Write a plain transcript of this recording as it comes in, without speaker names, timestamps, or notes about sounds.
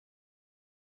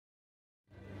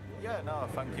Yeah, no,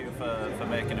 thank you for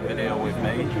making a video with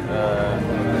me.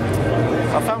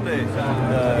 I found it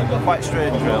quite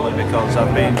strange really, because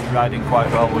I've been riding quite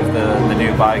well with the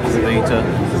new bike, the Vita.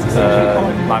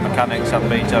 My mechanics at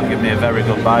Vita have given me a very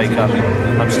good bike, and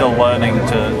I'm still learning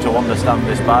to understand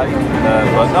this bike.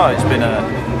 But no, it's been a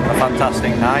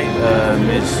fantastic night.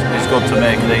 It's good to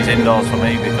make these indoors for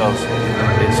me because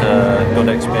it's a good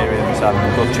experience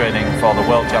and good training for the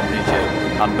World Championship.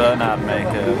 And Bernard make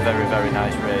a very, very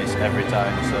nice race every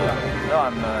time. So no,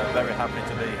 I'm very happy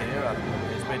to be here, and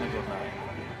it's been a good night.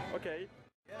 Okay.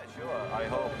 Yeah, sure.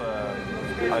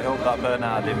 I hope that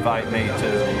Bernard invite me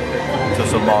to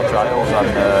some more trials.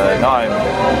 And no,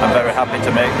 I'm very happy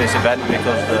to make this event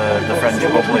because the French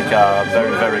public are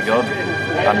very, very good,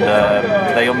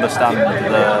 and they understand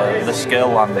the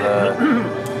skill and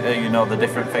the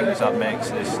different things that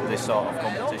makes this sort of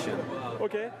competition.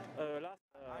 Okay.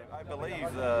 I believe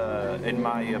in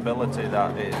my ability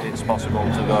that it's possible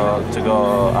to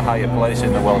go a higher place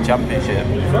in the World Championship.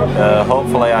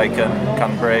 Hopefully I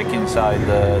can break inside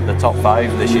the top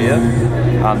 5 this year,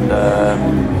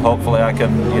 and hopefully I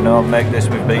can make this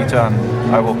with Vita,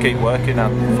 and I will keep working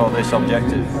for this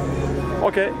objective.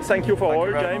 Okay, thank you for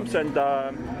all, James, and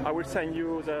I will send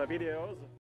you the videos.